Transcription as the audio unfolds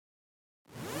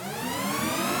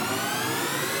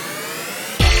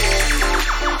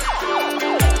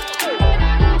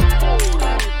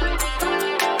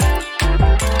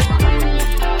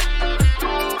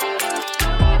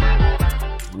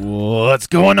What's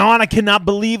going on? I cannot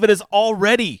believe it is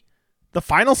already the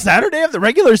final Saturday of the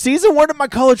regular season. Where did my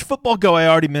college football go? I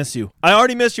already miss you.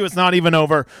 It's not even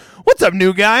over. What's up,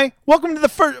 new guy? Welcome to the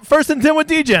First and 10 with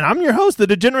Degen. I'm your host, the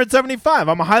Degenerate 75.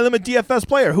 I'm a high-limit DFS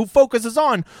player who focuses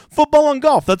on football and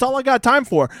golf. That's all I got time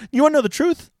for. You want to know the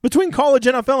truth? Between college,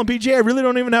 NFL, and PGA, I really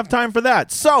don't even have time for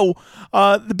that. So,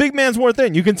 the big man's worth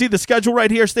in. You can see the schedule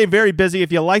right here. Stay very busy.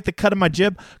 If you like the cut of my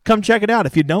jib, come check it out.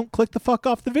 If you don't, click the fuck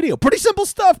off the video. Pretty simple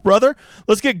stuff, brother.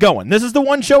 Let's get going. This is the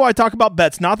one show I talk about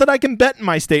bets. Not that I can bet in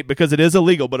my state because it is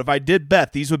illegal, but if I did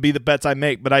bet, these would be the bets I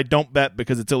make, but I don't bet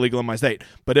because it's illegal in my state.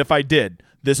 But if I did,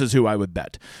 this is who I would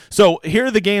bet. So here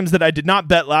are the games that I did not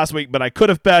bet last week, but I could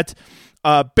have bet.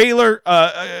 Baylor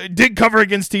did cover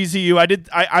against TCU.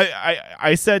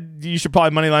 I said you should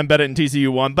probably moneyline bet it and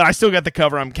TCU won, but I still got the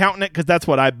cover. I'm counting it because that's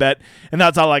what I bet, and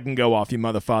that's all I can go off, you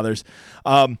motherfathers.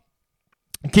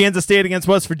 Kansas State against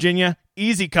West Virginia,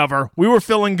 easy cover. We were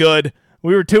feeling good.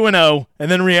 We were 2-0,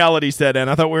 and then reality set in.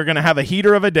 I thought we were going to have a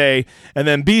heater of a day, and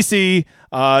then BC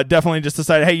definitely just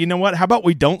decided, hey, you know what? How about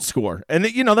we don't score? And,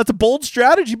 that's a bold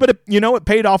strategy, but it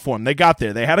paid off for them. They got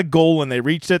there. They had a goal, and they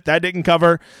reached it. That didn't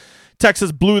cover.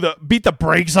 Texas beat the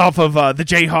brakes off of the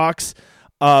Jayhawks.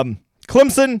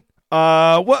 Clemson,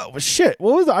 what was it?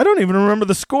 I don't even remember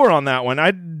the score on that one. I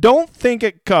don't think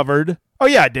it covered. Oh,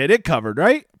 yeah, it did. It covered,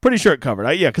 right? Pretty sure it covered.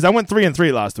 Yeah, because I went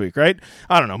 3-3 last week, right?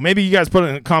 I don't know. Maybe you guys put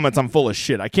in the comments I'm full of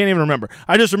shit. I can't even remember.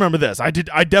 I just remember this. I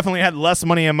definitely had less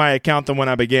money in my account than when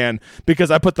I began because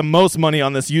I put the most money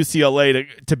on this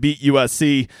UCLA to beat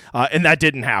USC, and that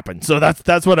didn't happen. So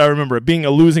that's what I remember, it being a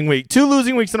losing week. 2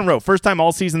 losing weeks in a row. First time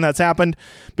all season that's happened.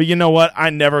 But you know what?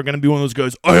 I'm never going to be one of those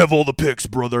guys, I have all the picks,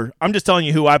 brother. I'm just telling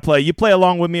you who I play. You play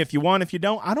along with me if you want. If you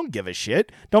don't, I don't give a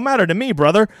shit. Don't matter to me,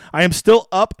 brother. I am still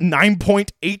up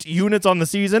 9.8 units on the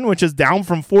season, which is down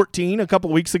from 14 a couple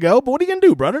weeks ago. But what are you going to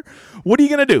do, brother? What are you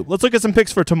going to do? Let's look at some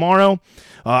picks for tomorrow.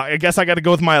 I guess I got to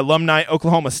go with my alumni,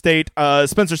 Oklahoma State.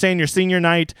 Spencer saying your senior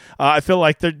night. I feel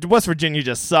like West Virginia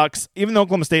just sucks. Even though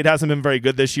Oklahoma State hasn't been very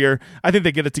good this year, I think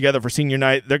they get it together for senior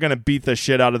night. They're going to beat the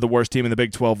shit out of the worst team in the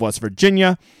Big 12, West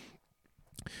Virginia.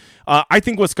 I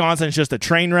think Wisconsin's just a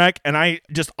train wreck, and I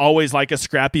just always like a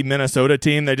scrappy Minnesota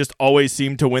team. They just always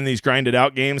seem to win these grinded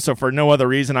out games, so for no other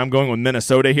reason, I'm going with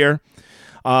Minnesota here.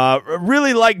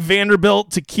 Really like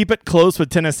Vanderbilt to keep it close with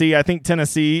Tennessee. I think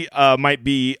Tennessee might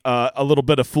be a little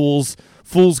bit of fool's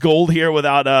gold here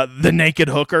without the naked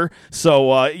hooker.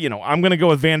 So, I'm going to go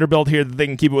with Vanderbilt here that they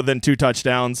can keep it within 2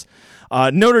 touchdowns.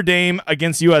 Notre Dame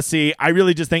against USC. I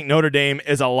really just think Notre Dame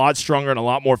is a lot stronger and a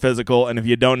lot more physical. And if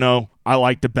you don't know, I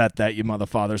like to bet that, you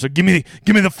motherfather. So give me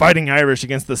the Fighting Irish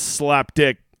against the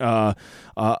slapdick.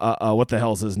 What the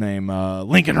hell's his name?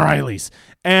 Lincoln Riley's.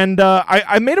 And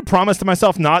I made a promise to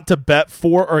myself not to bet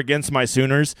for or against my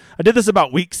Sooners. I did this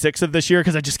about week 6 of this year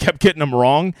because I just kept getting them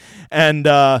wrong. And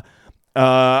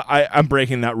I'm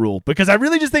breaking that rule because I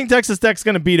really just think Texas Tech's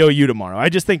going to beat OU tomorrow. I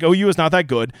just think OU is not that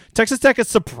good. Texas Tech is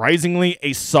surprisingly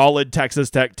a solid Texas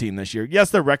Tech team this year. Yes,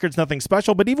 their record's nothing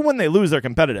special, but even when they lose, they're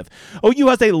competitive. OU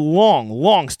has a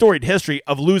long storied history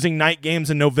of losing night games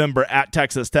in November at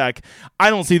Texas Tech. I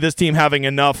don't see this team having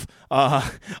enough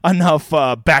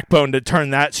backbone to turn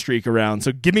that streak around.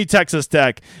 So give me Texas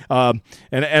Tech, and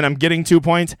I'm getting 2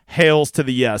 points. Hails to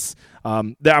the yes.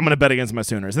 I'm going to bet against my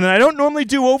Sooners. And then I don't normally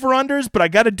do over-unders, but I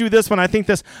got to do this one. I think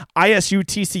this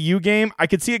ISU-TCU game, I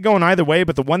could see it going either way,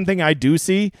 but the one thing I do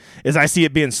see is I see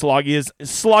it being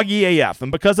sloggy AF.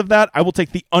 And because of that, I will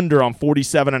take the under on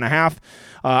 47.5.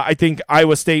 I think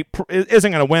Iowa State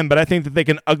isn't going to win, but I think that they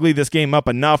can ugly this game up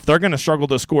enough. They're going to struggle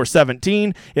to score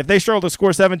 17. If they struggle to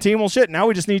score 17, well, shit, now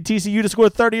we just need TCU to score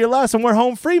 30 or less, and we're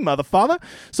home free, motherfather.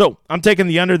 So I'm taking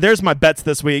the under. There's my bets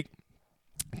this week.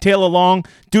 Tail along,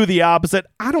 do the opposite.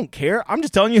 I don't care. I'm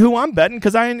just telling you who I'm betting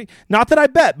because not that I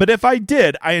bet, but if I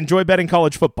did, I enjoy betting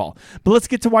college football. But let's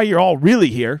get to why you're all really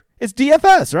here. It's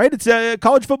DFS, right? It's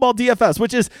college football DFS,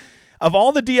 which is, of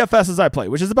all the DFSs I play,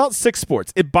 which is about 6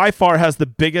 sports, it by far has the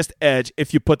biggest edge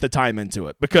if you put the time into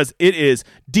it because it is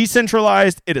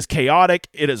decentralized, it is chaotic,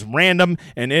 it is random,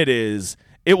 and it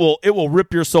will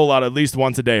rip your soul out at least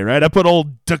once a day, right? I put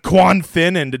old Daquan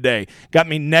Finn in today. Got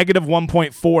me negative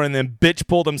 1.4 and then bitch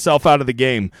pulled himself out of the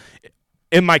game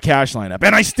in my cash lineup.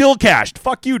 And I still cashed.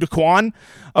 Fuck you, Daquan.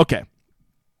 Okay.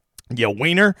 You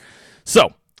wiener.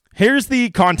 So here's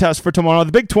the contest for tomorrow.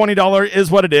 The big $20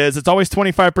 is what it is. It's always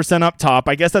 25% up top.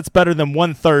 I guess that's better than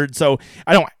 1/3. So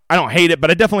I don't hate it, but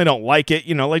I definitely don't like it.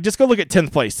 Just go look at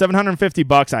 10th place,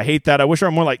 $750. I hate that. I wish I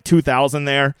were more like 2,000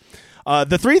 there.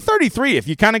 The 333, if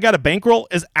you kind of got a bankroll,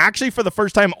 is actually for the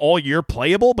first time all year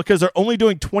playable because they're only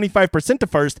doing 25% to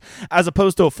first as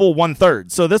opposed to a full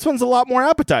 1/3. So this one's a lot more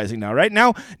appetizing now, right?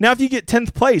 Now if you get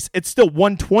 10th place, it's still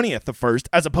 1/20th to first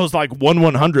as opposed to like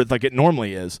 1/100th like it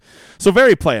normally is. So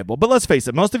very playable. But let's face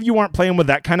it, most of you aren't playing with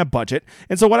that kind of budget.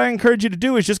 And so what I encourage you to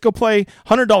do is just go play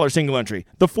 $100 single entry,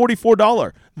 the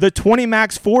 $44, the 20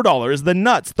 max $4 is the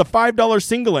nuts, the $5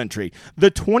 single entry,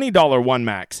 the $20 one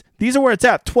max. These are where it's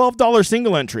at. $12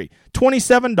 single entry,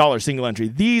 $27 single entry.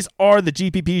 These are the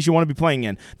GPPs you want to be playing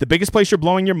in. The biggest place you're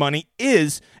blowing your money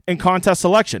is in contest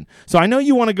selection. So I know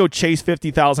you want to go chase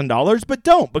 $50,000, but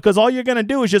don't, because all you're going to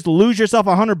do is just lose yourself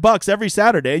 $100 every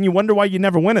Saturday, and you wonder why you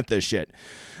never win at this shit.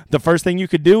 The first thing you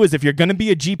could do is if you're going to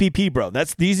be a GPP, bro,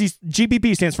 that's these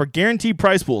GPP stands for guaranteed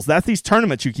prize pools. That's these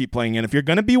tournaments you keep playing in. If you're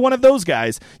going to be one of those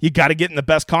guys, you got to get in the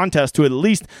best contest to at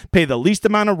least pay the least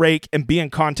amount of rake and be in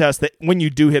contests that when you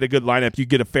do hit a good lineup, you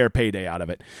get a fair payday out of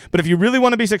it. But if you really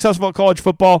want to be successful at college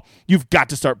football, you've got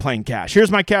to start playing cash.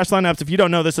 Here's my cash lineups. If you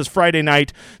don't know, this is Friday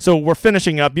night, so we're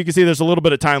finishing up. You can see there's a little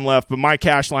bit of time left, but my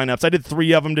cash lineups, I did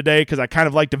 3 of them today because I kind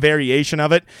of liked a variation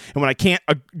of it. And when I can't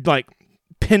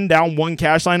pin down one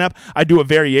cash lineup, I do a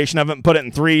variation of it and put it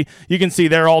in 3. You can see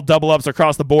they're all double ups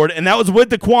across the board, and that was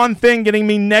with the Quan thing getting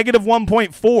me negative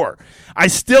 1.4. I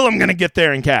still am going to get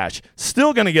there in cash.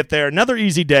 Still going to get there. Another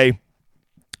easy day.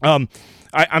 I'm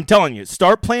telling you,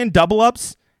 start playing double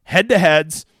ups, head to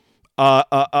heads,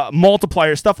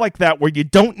 multipliers, stuff like that, where you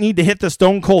don't need to hit the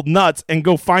stone cold nuts and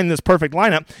go find this perfect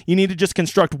lineup. You need to just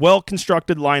construct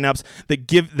well-constructed lineups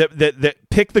that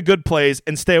pick the good plays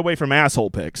and stay away from asshole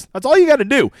picks. That's all you got to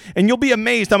do, and you'll be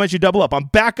amazed how much you double up. I'm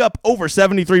back up over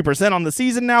 73% on the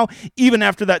season now, even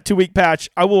after that 2-week patch.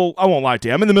 I won't lie to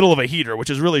you. I'm in the middle of a heater, which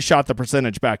has really shot the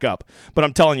percentage back up. But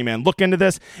I'm telling you, man, look into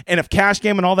this. And if cash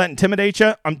game and all that intimidates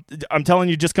you, I'm telling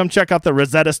you, just come check out the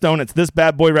Rosetta Stone. It's this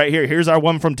bad boy right here. Here's our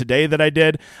one from today that I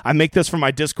did. I make this for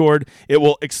my Discord.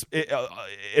 It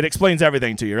explains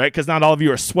everything to you, right? Because not all of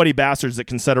you are sweaty bastards that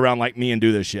can sit around like me and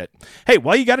do this shit. Hey,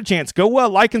 while you got a chance, go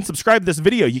like and subscribe to this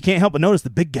video. You can't help but notice the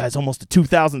big guy's almost to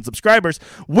 2,000 subscribers.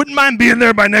 Wouldn't mind being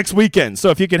there by next weekend. So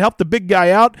if you could help the big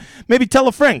guy out, maybe tell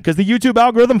a friend, because the YouTube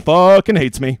algorithm fucking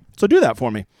hates me. So do that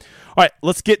for me. All right,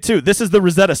 let's get to this. Is the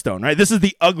Rosetta Stone, right? This is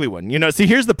the ugly one. See,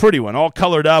 here's the pretty one, all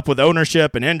colored up with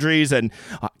ownership and injuries and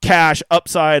cash,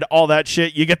 upside, all that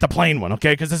shit. You get the plain one,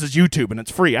 okay? Because this is YouTube and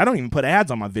it's free. I don't even put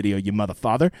ads on my video, you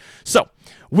motherfather. So,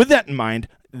 with that in mind,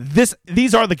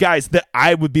 these are the guys that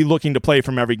I would be looking to play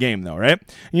from every game, though, right?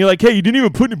 And you're like, hey, you didn't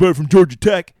even put anybody from Georgia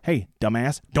Tech. Hey,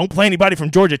 dumbass, don't play anybody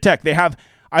from Georgia Tech. They have,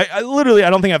 I literally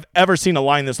don't think I've ever seen a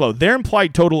line this low. Their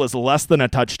implied total is less than a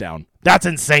touchdown. That's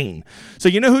insane. So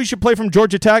you know who you should play from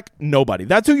Georgia Tech? Nobody.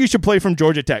 That's who you should play from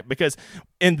Georgia Tech, because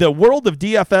in the world of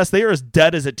DFS, they are as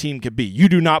dead as a team could be. You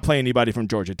do not play anybody from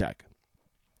Georgia Tech.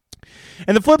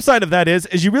 And the flip side of that is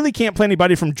you really can't play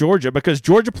anybody from Georgia, because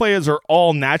Georgia players are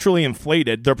all naturally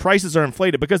inflated. Their prices are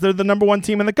inflated because they're the number 1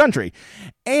 team in the country.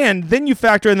 And then you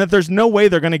factor in that there's no way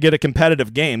they're going to get a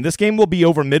competitive game. This game will be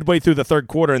over midway through the third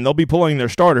quarter, and they'll be pulling their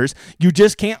starters. You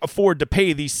just can't afford to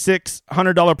pay these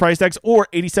 $600 price tags or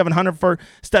 $8,700 for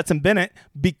Stetson Bennett,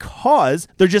 because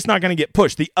they're just not going to get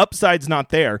pushed. The upside's not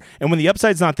there. And when the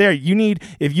upside's not there,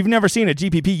 if you've never seen a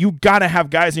GPP, you got to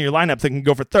have guys in your lineup that can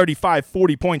go for 35,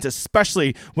 40 points, especially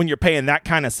when you're paying that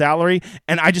kind of salary.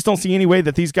 And I just don't see any way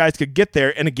that these guys could get there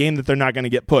in a game that they're not going to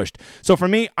get pushed. So for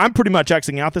me, I'm pretty much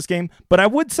Xing out this game. But I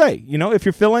would say, if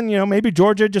you're feeling, maybe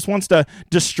Georgia just wants to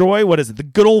destroy, the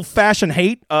good old-fashioned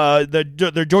hate, their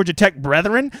Georgia Tech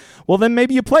brethren, well, then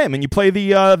maybe you play them and you play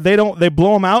they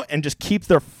blow them out and just keep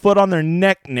their foot on their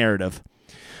neck narrative.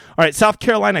 All right, South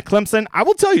Carolina, Clemson. I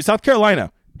will tell you, South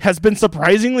Carolina has been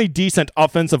surprisingly decent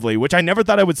offensively, which I never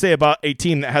thought I would say about a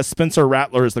team that has Spencer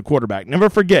Rattler as the quarterback. Never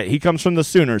forget, he comes from the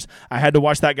Sooners. I had to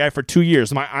watch that guy for 2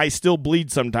 years. My eyes still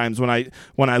bleed sometimes when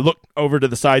I look over to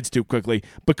the sides too quickly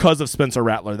because of Spencer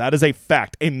Rattler. That is a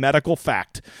fact, a medical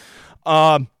fact.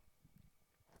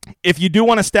 If you do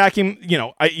want to stack him,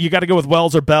 you got to go with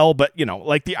Wells or Bell, but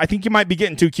I think you might be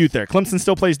getting too cute there. Clemson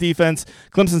still plays defense.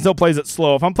 Clemson still plays it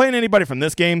slow. If I'm playing anybody from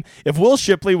this game, if Will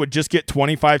Shipley would just get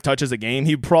 25 touches a game,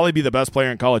 he'd probably be the best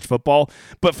player in college football.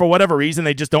 But for whatever reason,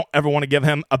 they just don't ever want to give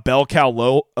him a bell cow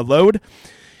load.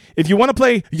 If you want to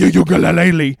play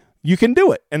ukulele, you can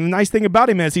do it. And the nice thing about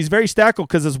him is he's very stackable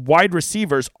because his wide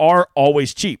receivers are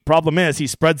always cheap. Problem is he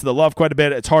spreads the love quite a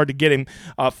bit. It's hard to get him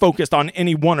focused on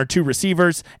any 1 or 2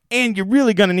 receivers, and you're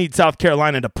really going to need South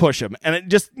Carolina to push him. And it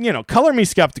just, color me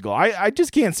skeptical. I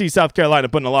just can't see South Carolina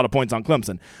putting a lot of points on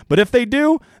Clemson. But if they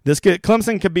do,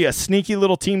 Clemson could be a sneaky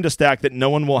little team to stack that no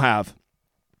one will have.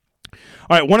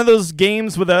 All right, one of those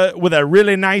games with a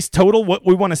really nice total. What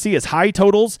we want to see is high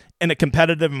totals in a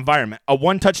competitive environment. A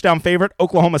 1-touchdown favorite,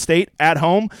 Oklahoma State at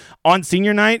home on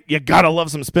senior night. You got to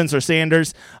love some Spencer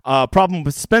Sanders. Problem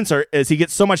with Spencer is he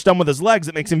gets so much done with his legs,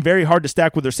 it makes him very hard to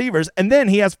stack with receivers. And then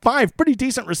he has 5 pretty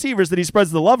decent receivers that he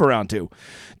spreads the love around to.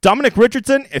 Dominic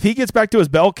Richardson, if he gets back to his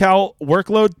bell cow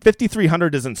workload,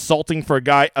 5,300 is insulting for a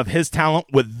guy of his talent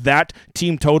with that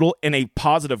team total in a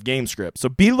positive game script. So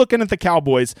be looking at the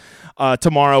Cowboys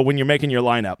tomorrow when you're making your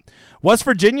lineup. West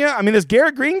Virginia, I mean, this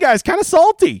Garrett Green guy is kind of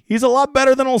salty. He's a lot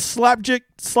better than old slapdick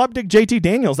JT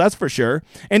Daniels, that's for sure.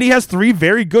 And he has 3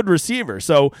 very good receivers.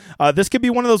 So this could be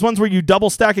one of those ones where you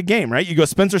double stack a game, right? You go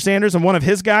Spencer Sanders and one of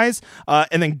his guys,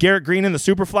 and then Garrett Green in the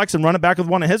super flex and run it back with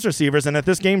one of his receivers. And if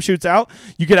this game shoots out,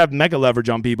 you could have mega leverage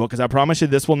on people, because I promise you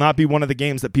this will not be one of the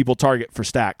games that people target for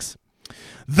stacks.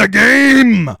 The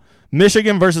game!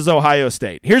 Michigan versus Ohio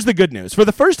State. Here's the good news. For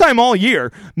the first time all year,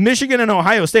 Michigan and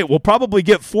Ohio State will probably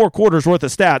get 4 quarters worth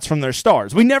of stats from their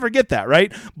stars. We never get that,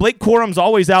 right? Blake Corum's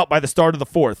always out by the start of the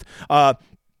 4th.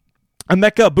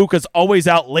 Emeka Ibuka's always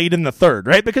out late in the 3rd,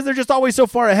 right? Because they're just always so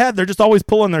far ahead. They're just always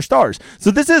pulling their stars. So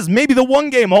this is maybe the one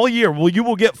game all year where you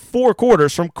will get 4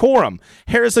 quarters from Corum,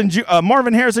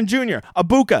 Marvin Harrison Jr.,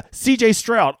 Ibuka, CJ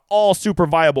Stroud, all super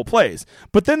viable plays.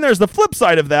 But then there's the flip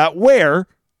side of that where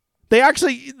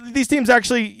these teams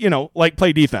actually,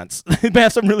 play defense. They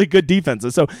have some really good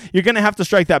defenses. So you're going to have to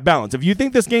strike that balance. If you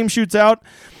think this game shoots out,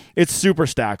 it's super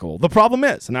stackable. The problem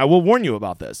is, and I will warn you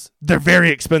about this, they're very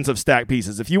expensive stack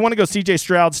pieces. If you want to go CJ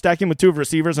Stroud, stack him with 2 of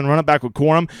receivers and run it back with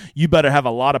Corum, you better have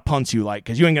a lot of punts you like,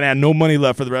 because you ain't going to have no money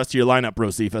left for the rest of your lineup, bro,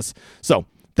 Cephas. So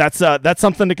that's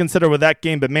something to consider with that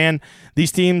game. But, man,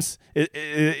 these teams,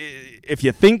 if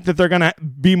you think that they're going to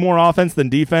be more offense than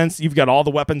defense, you've got all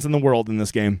the weapons in the world in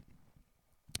this game.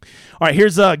 All right,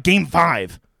 here's Game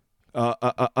 5.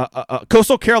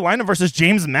 Coastal Carolina versus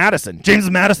James Madison. James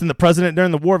Madison, the president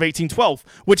during the War of 1812,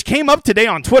 which came up today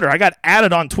on Twitter. I got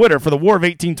added on Twitter for the War of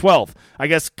 1812. I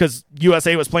guess because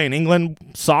USA was playing England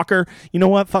soccer. You know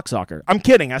what? Fuck soccer. I'm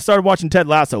kidding. I started watching Ted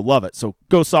Lasso. Love it. So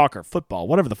go soccer, football,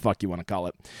 whatever the fuck you want to call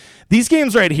it. These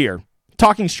games right here,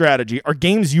 talking strategy, are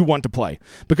games you want to play.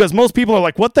 Because most people are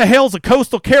like, what the hell's a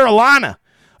Coastal Carolina?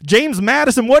 James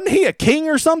Madison, wasn't he a king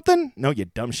or something? No, you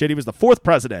dumb shit. He was the 4th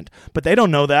president. But they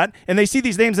don't know that. And they see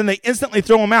these names and they instantly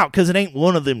throw them out because it ain't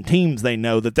one of them teams they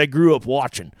know that they grew up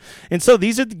watching. And so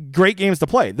these are great games to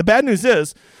play. The bad news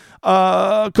is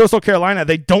Coastal Carolina,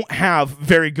 they don't have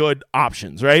very good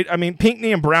options, right? I mean,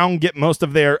 Pinckney and Brown get most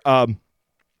of their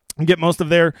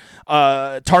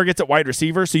targets at wide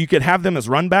receiver, so you could have them as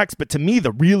run backs. But to me,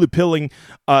 the real appealing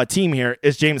team here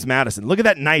is James Madison. Look at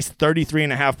that nice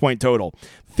 33.5 point total.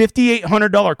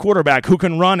 $5,800 quarterback who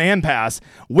can run and pass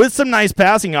with some nice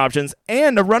passing options,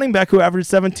 and a running back who averaged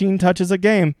 17 touches a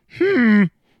game.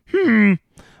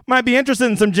 Might be interested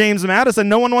in some James Madison.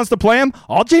 No one wants to play him.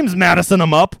 I'll James Madison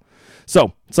him up.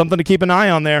 So, something to keep an eye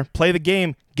on there. Play the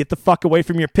game. Get the fuck away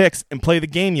from your picks and play the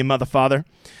game, you motherfather.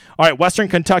 All right, Western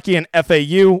Kentucky and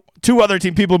FAU. 2 other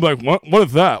team people will be like, what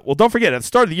is that? Well, don't forget, at the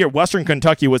start of the year, Western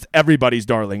Kentucky was everybody's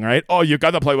darling, right? Oh, you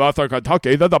got to play Western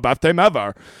Kentucky. They're the best team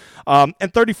ever. And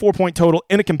 34-point total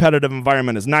in a competitive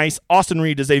environment is nice. Austin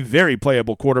Reed is a very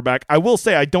playable quarterback. I will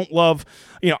say I don't love,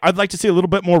 I'd like to see a little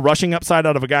bit more rushing upside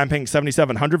out of a guy I'm paying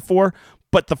 $7,700 for.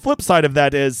 But the flip side of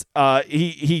that is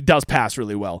he does pass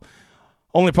really well.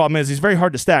 Only problem is he's very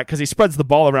hard to stack because he spreads the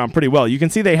ball around pretty well. You can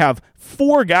see they have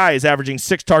 4 guys averaging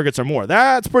 6 targets or more.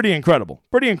 That's pretty incredible.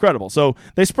 Pretty incredible. So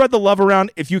they spread the love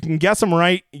around. If you can guess them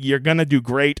right, you're going to do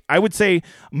great. I would say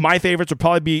my favorites would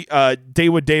probably be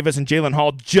Dawood Davis and Jalen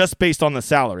Hall just based on the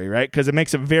salary, right? Because it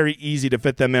makes it very easy to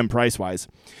fit them in price-wise.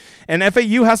 And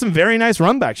FAU has some very nice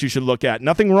run backs you should look at.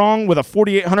 Nothing wrong with a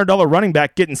 $4,800 running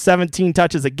back getting 17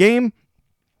 touches a game.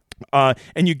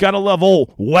 And you got to love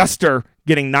old Wester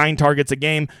getting 9 targets a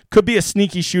game. Could be a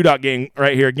sneaky shootout game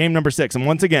right here, game number 6. And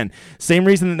once again, same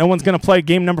reason that no one's going to play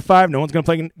game number 5, no one's going to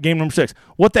play game number 6.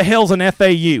 What the hell's an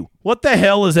FAU? What the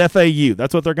hell is FAU?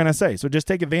 That's what they're going to say. So just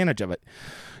take advantage of it.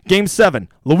 Game 7,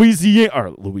 Louisville.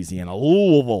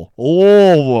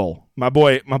 My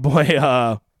boy,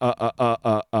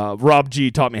 Rob G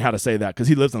taught me how to say that because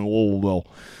he lives in Louisville.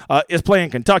 Is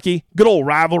playing Kentucky. Good old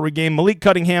rivalry game. Malik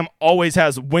Cunningham always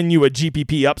has win you a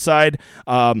GPP upside.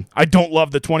 I don't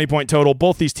love the 20-point total.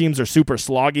 Both these teams are super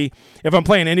sloggy. If I'm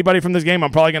playing anybody from this game,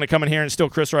 I'm probably going to come in here and steal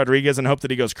Chris Rodriguez and hope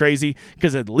that he goes crazy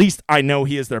because at least I know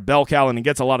he is their bell cow and he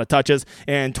gets a lot of touches.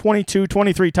 And 22,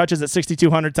 23 touches at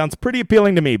 6,200 sounds pretty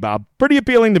appealing to me, Bob. Pretty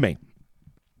appealing to me.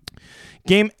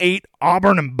 Game 8,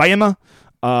 Auburn and Bama.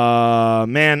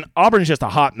 Man, Auburn's just a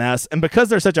hot mess. And because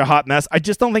they're such a hot mess, I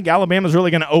just don't think Alabama's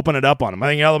really going to open it up on them. I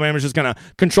think Alabama's just going to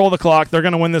control the clock. They're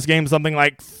going to win this game something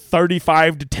like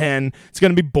 35-10. It's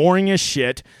going to be boring as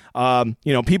shit.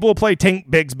 People will play Tank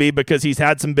Bigsby because he's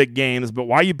had some big games, but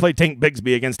why you play Tank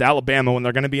Bigsby against Alabama when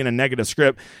they're going to be in a negative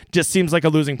script just seems like a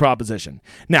losing proposition.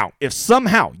 Now, if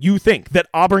somehow you think that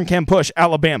Auburn can push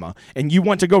Alabama and you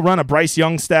want to go run a Bryce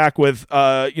Young stack with,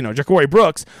 Ja'Cory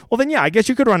Brooks, well then, yeah, I guess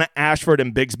you could run an Ashford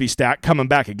and Bigsby stack coming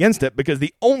back against it, because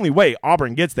the only way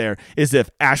Auburn gets there is if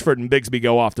Ashford and Bigsby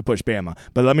go off to push Bama.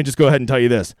 But let me just go ahead and tell you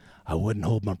this. I wouldn't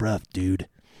hold my breath, dude.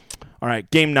 All right,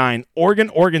 game 9,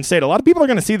 Oregon State. A lot of people are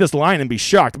going to see this line and be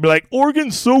shocked. Be like,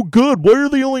 Oregon's so good. Why are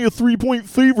they only a 3-point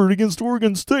favorite against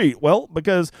Oregon State? Well,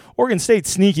 because Oregon State's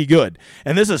sneaky good.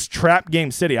 And this is Trap Game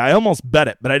City. I almost bet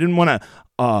it, but I didn't want to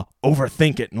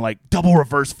overthink it and double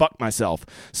reverse fuck myself.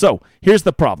 So here's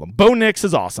the problem. Bo Nix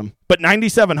is awesome, but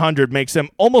 9,700 makes him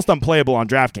almost unplayable on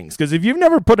DraftKings, because if you've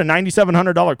never put a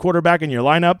 $9,700 quarterback in your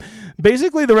lineup,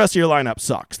 basically the rest of your lineup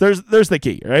sucks. There's the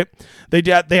key, right? They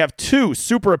have 2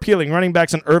 super appealing running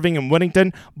backs in Irving and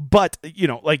Whittington, but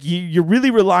you're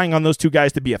really relying on those 2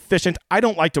 guys to be efficient. I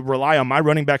don't like to rely on my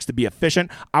running backs to be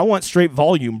efficient. I want straight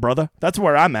volume, brother. That's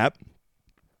where I'm at.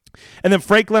 And then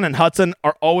Franklin and Hudson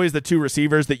are always the 2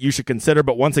 receivers that you should consider,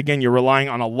 but once again, you're relying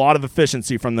on a lot of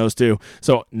efficiency from those 2,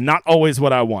 so not always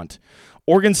what I want.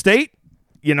 Oregon State,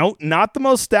 not the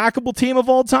most stackable team of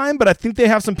all time, but I think they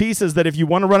have some pieces that if you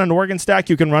want to run an Oregon stack,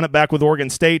 you can run it back with Oregon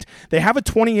State. They have a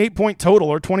 28-point total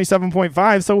or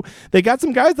 27.5, so they got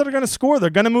some guys that are going to score. They're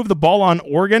going to move the ball on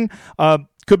Oregon.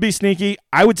 Could be sneaky.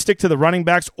 I would stick to the running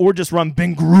backs or just run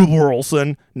Ben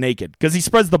Gruberolson naked because he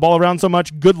spreads the ball around so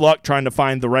much. Good luck trying to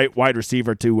find the right wide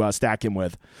receiver to stack him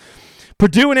with.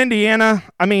 Purdue and Indiana,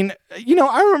 I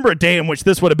remember a day in which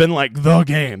this would have been like the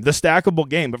game, the stackable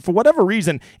game. But for whatever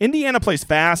reason, Indiana plays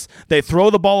fast, they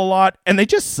throw the ball a lot, and they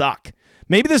just suck.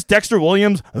 Maybe this Dexter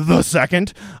Williams, the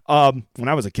second, when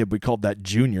I was a kid, we called that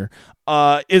junior,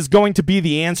 is going to be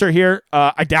the answer here.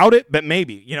 I doubt it, but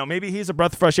maybe. Maybe he's a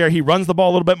breath of fresh air. He runs the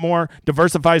ball a little bit more,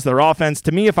 diversifies their offense.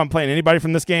 To me, if I'm playing anybody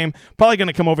from this game, probably going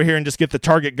to come over here and just get the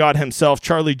target god himself,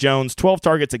 Charlie Jones, 12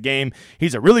 targets a game.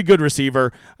 He's a really good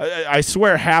receiver. I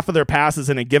swear half of their passes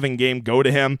in a given game go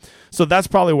to him. So that's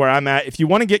probably where I'm at. If you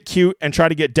want to get cute and try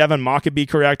to get Devin Mockabee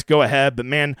correct, go ahead. But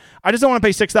man, I just don't want to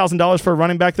pay $6,000 for a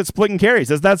running back that's splitting carries.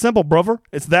 It's that simple, brover.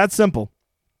 It's that simple.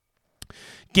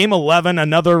 Game 11,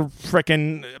 another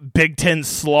freaking Big Ten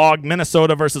slog,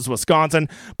 Minnesota versus Wisconsin.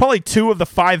 Probably 2 of the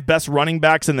 5 best running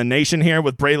backs in the nation here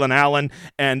with Braylon Allen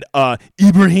and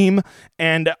Ibrahim.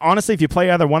 And honestly, if you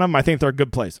play either one of them, I think they're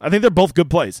good plays. I think they're both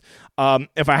good plays.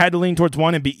 If I had to lean towards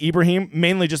one, it'd be Ibrahim,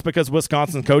 mainly just because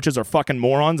Wisconsin coaches are fucking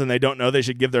morons and they don't know they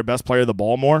should give their best player the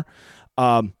ball more.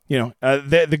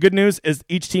 The good news is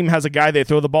each team has a guy they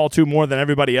throw the ball to more than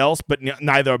everybody else, but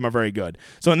neither of them are very good.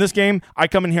 So in this game, I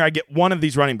come in here, I get one of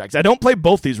these running backs. I don't play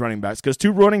both these running backs because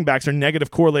 2 running backs are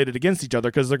negative correlated against each other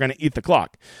because they're going to eat the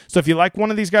clock. So if you like one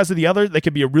of these guys or the other, they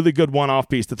could be a really good one-off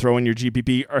piece to throw in your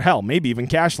GPP or hell, maybe even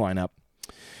cash lineup.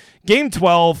 Game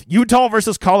 12, Utah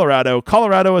versus Colorado.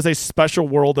 Colorado is a special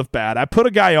world of bad. I put a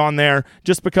guy on there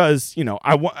just because,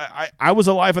 I was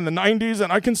alive in the 90s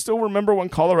and I can still remember when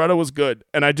Colorado was good.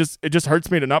 And it just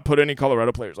hurts me to not put any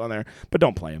Colorado players on there. But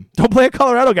don't play him. Don't play a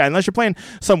Colorado guy unless you're playing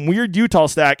some weird Utah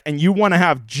stack and you want to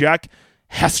have Jack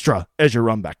Hestra as your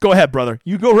run back. Go ahead, brother.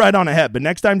 You go right on ahead. But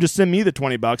next time, just send me the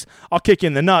 $20. I'll kick you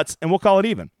in the nuts and we'll call it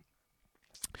even.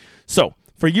 So,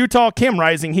 for Utah, Cam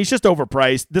Rising, he's just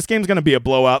overpriced. This game's going to be a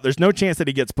blowout. There's no chance that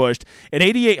he gets pushed. At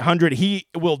 8,800, he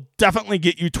will definitely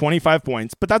get you 25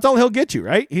 points, but that's all he'll get you,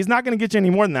 right? He's not going to get you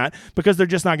any more than that because they're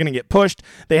just not going to get pushed.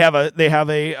 They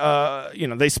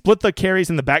split the carries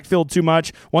in the backfield too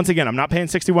much. Once again, I'm not paying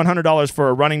 $6,100 for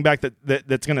a running back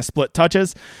that's going to split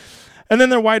touches. And then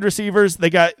their wide receivers, they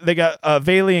got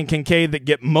Valey and Kincaid that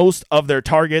get most of their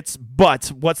targets, but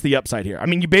what's the upside here? I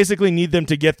mean, you basically need them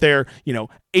to get their,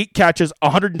 8 catches,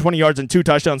 120 yards, and 2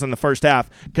 touchdowns in the first half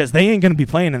because they ain't going to be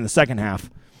playing in the second half.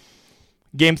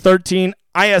 Game 13,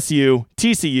 ISU,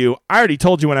 TCU. I already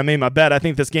told you when I made my bet, I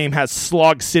think this game has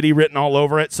Slog City written all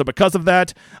over it. So because of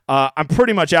that, I'm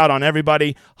pretty much out on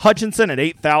everybody. Hutchinson at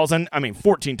 8,000.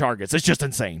 14 targets. It's just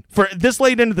insane. For this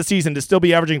late into the season to still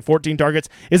be averaging 14 targets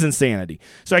is insanity.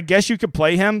 So I guess you could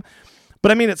play him.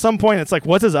 But at some point, it's like,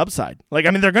 what's his upside? They're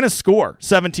going to score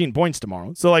 17 points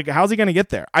tomorrow. So, how's he going to get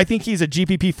there? I think he's a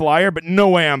GPP flyer, but no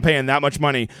way I'm paying that much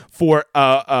money for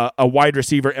a wide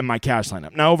receiver in my cash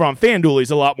lineup. Now, over on FanDuel, he's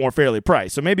a lot more fairly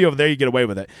priced. So maybe over there you get away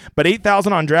with it. But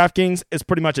 8,000 on DraftKings is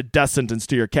pretty much a death sentence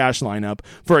to your cash lineup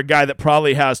for a guy that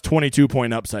probably has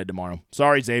 22-point upside tomorrow.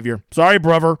 Sorry, Xavier. Sorry,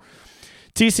 brother.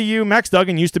 TCU, Max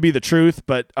Duggan used to be the truth,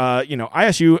 but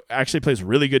ISU actually plays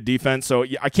really good defense, so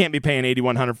I can't be paying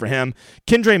 $8,100 for him.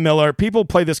 Kendre Miller, people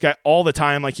play this guy all the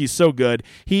time like he's so good.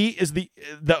 He is the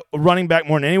running back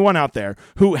more than anyone out there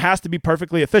who has to be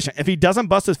perfectly efficient. If he doesn't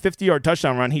bust his 50-yard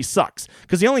touchdown run, he sucks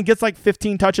because he only gets like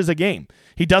 15 touches a game.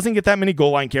 He doesn't get that many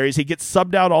goal line carries. He gets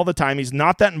subbed out all the time. He's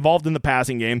not that involved in the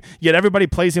passing game, yet everybody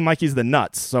plays him like he's the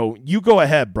nuts. So you go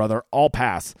ahead, brother. I'll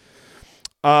pass.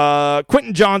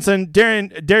 Quentin Johnson,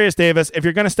 Darius Davis. If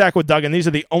you're going to stack with Duggan, these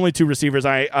are the only two receivers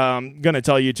I'm going to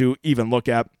tell you to even look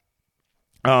at.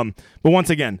 But once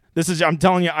again, I'm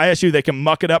telling you, ISU, they can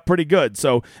muck it up pretty good.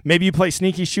 So maybe you play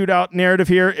sneaky shootout narrative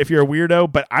here if you're a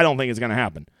weirdo, but I don't think it's going to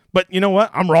happen. But you know what?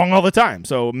 I'm wrong all the time.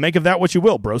 So make of that what you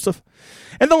will, broseph.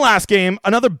 And the last game,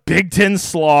 another Big Ten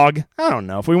slog. I don't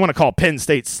know if we want to call Penn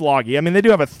State sloggy. I mean, they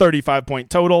do have a 35-point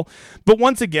total. But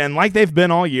once again, like they've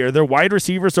been all year, their wide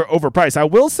receivers are overpriced. I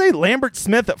will say Lambert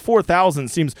Smith at $4,000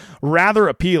 seems rather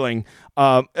appealing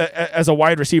as a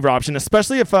wide receiver option,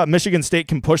 especially if Michigan State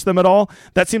can push them at all.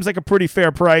 That seems like a pretty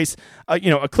fair price.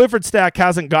 A Clifford stack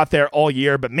hasn't got there all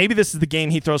year, but maybe this is the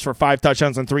game he throws for 5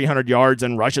 touchdowns and 300 yards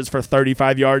and rushes for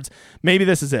 35 yards. Maybe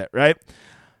this is it, right?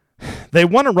 They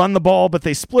want to run the ball, but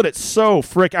they split it so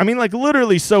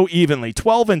literally so evenly.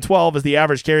 12 and 12 is the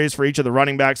average carries for each of the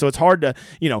running backs, so it's hard to,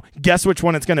 guess which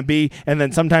one it's going to be, and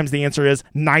then sometimes the answer is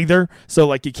neither,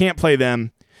 so, you can't play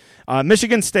them.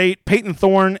 Michigan State, Peyton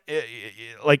Thorne,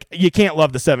 you can't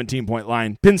love the 17-point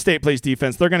line. Penn State plays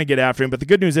defense. They're going to get after him. But the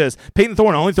good news is Peyton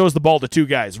Thorne only throws the ball to 2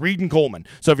 guys, Reed and Coleman.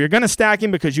 So if you're going to stack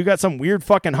him because you got some weird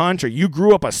fucking hunch or you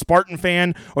grew up a Spartan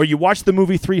fan or you watched the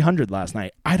movie 300 last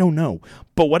night, I don't know.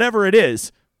 But whatever it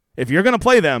is, if you're going to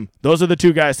play them, those are the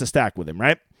 2 guys to stack with him,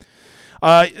 right?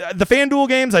 The FanDuel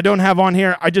games I don't have on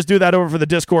here. I just do that over for the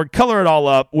Discord. Color it all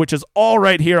up, which is all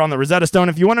right here on the Rosetta Stone.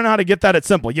 If you want to know how to get that, it's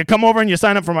simple. You come over and you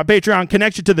sign up for my Patreon,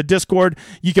 connect you to the Discord.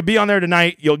 You can be on there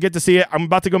tonight. You'll get to see it. I'm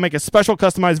about to go make a special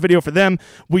customized video for them.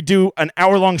 We do an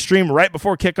hour-long stream right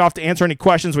before kickoff to answer any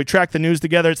questions. We track the news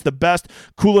together. It's the best,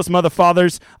 coolest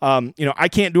motherfathers. I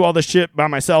can't do all this shit by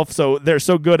myself, so they're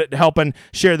so good at helping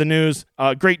share the news.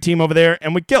 Great team over there,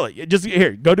 and we kill it. Just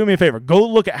here, go do me a favor. Go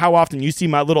look at how often you see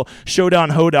my little showdown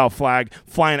hoedown flag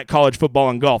flying at college football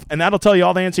and golf, and that'll tell you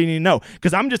all the answer you need to know,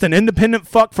 because I'm just an independent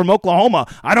fuck from Oklahoma.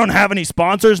 I don't have any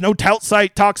sponsors. No tout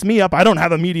site talks me up. I don't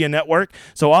have a media network,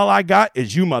 so all I got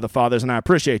is you motherfathers, and I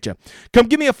appreciate you. Come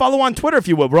give me a follow on Twitter if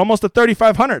you will. We're almost at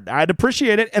 3,500. I'd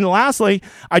appreciate it. And lastly,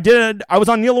 I was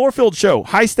on Neil Orfield's show,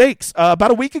 High Stakes,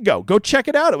 about a week ago. Go check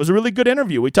it out. It was a really good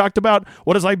interview. We talked about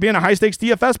what it's like being a high stakes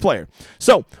DFS player.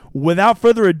 So without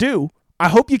further ado, I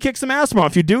hope you kick some ass tomorrow.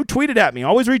 If you do, tweet it at me.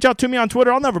 Always reach out to me on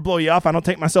Twitter. I'll never blow you off. I don't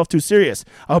take myself too serious.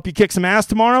 I hope you kick some ass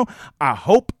tomorrow. I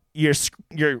hope your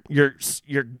screen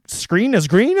is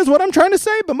green is what I'm trying to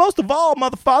say. But most of all,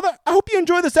 motherfather, I hope you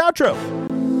enjoy this outro.